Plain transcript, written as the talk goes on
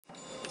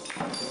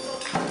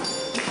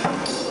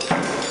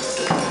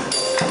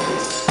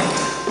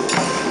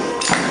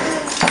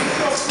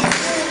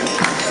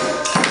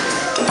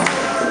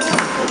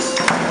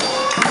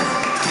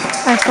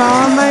I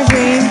follow my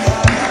dreams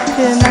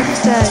to the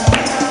next day,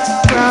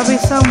 where I'll be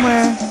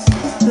somewhere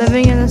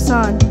living in the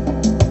sun.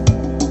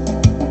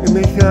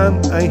 Every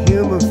time I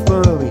hear a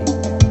story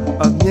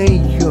of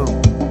nature,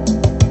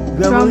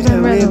 Drums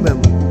and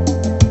rhythm,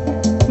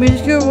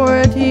 musical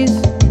royalties,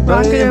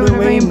 rocket over the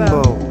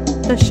rainbow,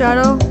 the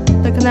shuttle,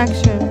 the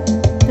connection,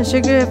 the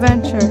secret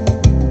adventure,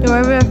 the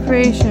river of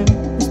creation,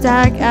 the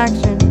static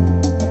action,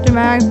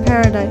 dramatic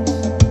paradise.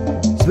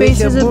 Space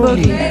is a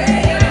boogie,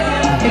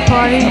 a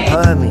party,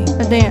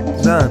 a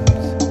dance,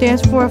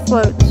 dance floor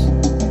floats.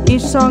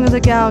 Each song is a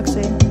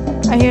galaxy.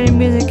 I hear the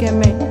music in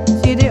me,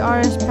 see the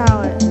artist's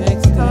palette.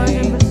 Next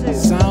day,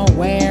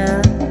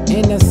 somewhere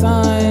in the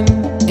sun,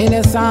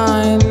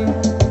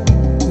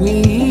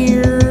 we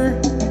hear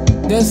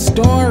the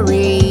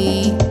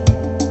story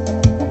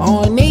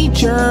on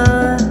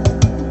nature,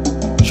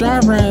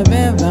 traveling